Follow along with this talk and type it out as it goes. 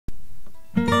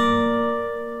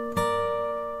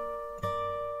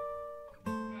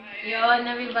Yon,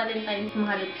 happy Valentines,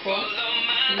 mahal ko.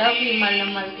 Love you, mahal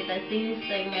na mahal kita. Since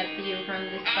I met you from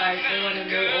the start, I wanna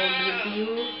grow old with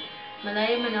you.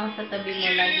 Malayo man ako sa tabi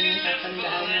mo, lagi mong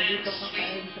tatandaan na dito ko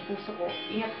sa puso ko.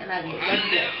 Ingat ka lagi. God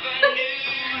bless.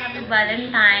 Happy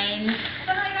Valentines.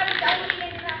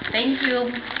 Thank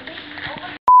you.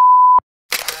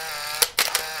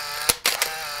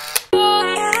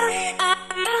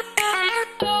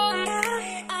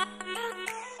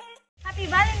 Happy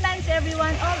Valentines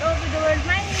everyone all over the world.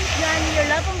 My name is Joanie, your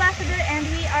love ambassador, and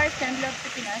we are Send Love to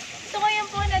Pinas. So ngayon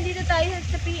po, nandito tayo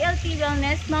sa PLT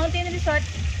Wellness Mountain Resort,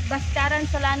 Baskaran,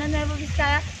 Solano, Nueva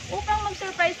Vizcaya upang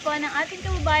mag-surprise po ng ating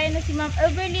kababayan na si Ma'am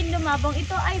Everlyn lumabong.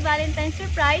 Ito ay Valentine's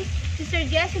surprise si Sir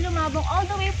Jessie lumabong all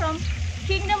the way from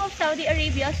Kingdom of Saudi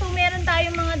Arabia. So meron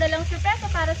tayong mga dalang surpresa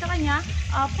para sa kanya.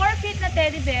 4-feet na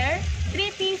teddy bear,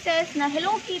 3 pieces na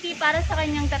Hello Kitty para sa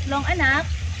kanyang 3 anak,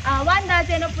 1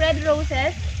 dozen of red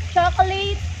roses,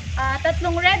 chocolates, 3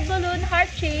 red balloon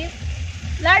heart shape,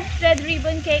 large red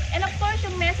ribbon cake, and of course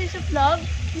yung message of love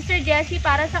ni Sir Jessie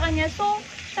para sa kanya. So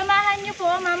samahan niyo po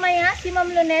mamaya si Ma'am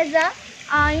Luneza,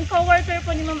 yung co-worker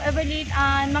po ni Ma'am Everlyn.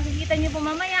 Makikita niyo po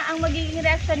mamaya ang magiging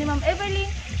reaction ni Ma'am Everlyn.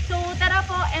 So tara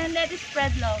po and let us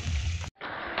spread love.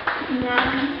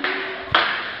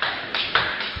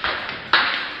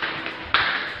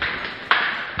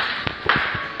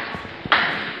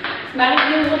 Bakit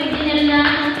yung original na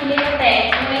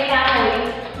silete? May kahoy.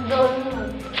 Doon.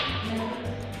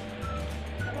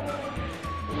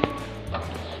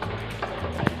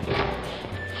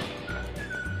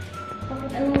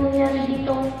 Ano nangyari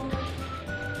dito?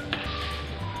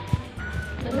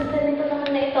 Ganito naman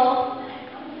na ito.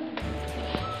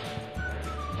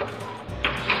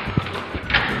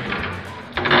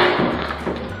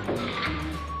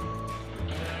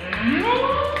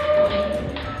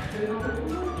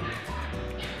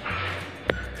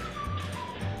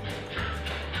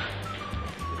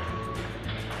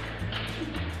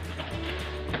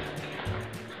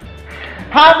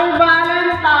 Happy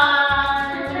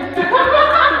Valentine!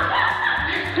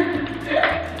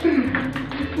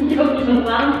 Joke mo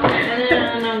ba? Ano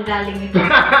na nang galing ito?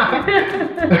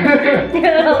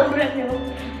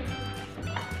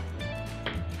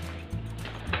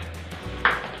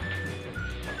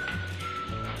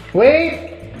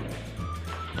 Wait!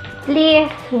 Please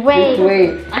wait. Please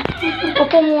wait.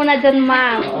 Upo muna dyan,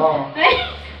 ma'am. Oo.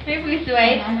 May please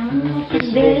wait.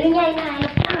 Dili nga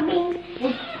inaayos namin.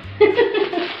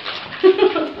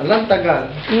 Alam, tagal.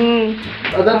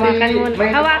 Hawakan mo.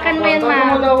 Hawakan mo yan,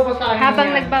 ma'am. Habang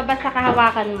yan. nagbabasa ka,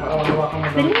 hawakan mo. Oo, hawakan mo.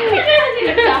 Dali.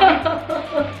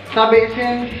 Sabi,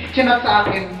 chinat sa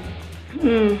akin.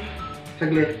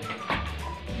 Saglit.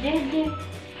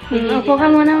 Upo ka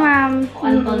muna, ma'am.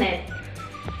 Antoinette.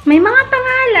 May mga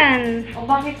pangalan. O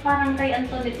bakit parang kay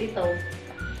Antoinette ito?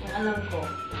 Ang alam ko.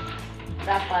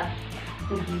 Dapat.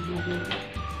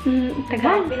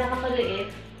 Tagal. Ang pinakamaliit.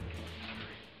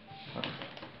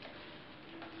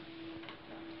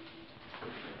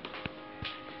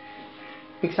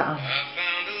 Pick saan?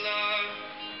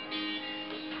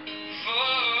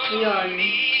 Yun.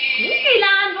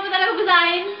 Kailangan ko talaga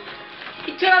basahin.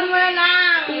 Picturean mo na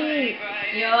lang.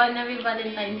 Yun, happy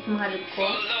Valentines, mahal ko.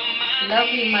 Love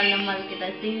you, mahal na mahal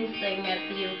kita. Since I met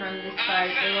you from the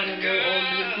start, I wanna grow old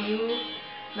with you.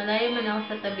 Malayo man ako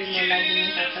sa tabi mo, lagi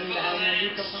mong tatandaan na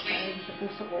dito ko sa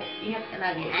puso ko. Ingat ka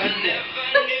lagi. God bless.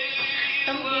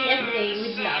 Something every day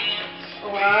with love.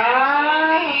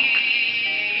 Wow!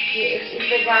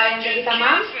 Ibigay na kita,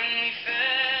 ma'am?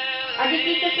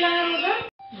 Adikitas lang mo ba?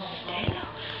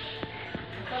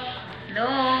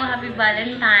 Hello, happy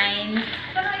Valentine's.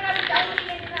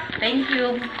 Thank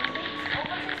you.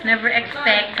 Never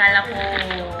expect. Kala ko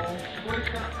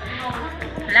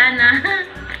wala na.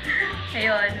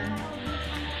 Ayun.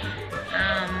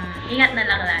 Ingat na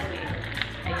lang lagi.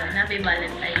 Ayun, happy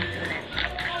Valentine's ulit.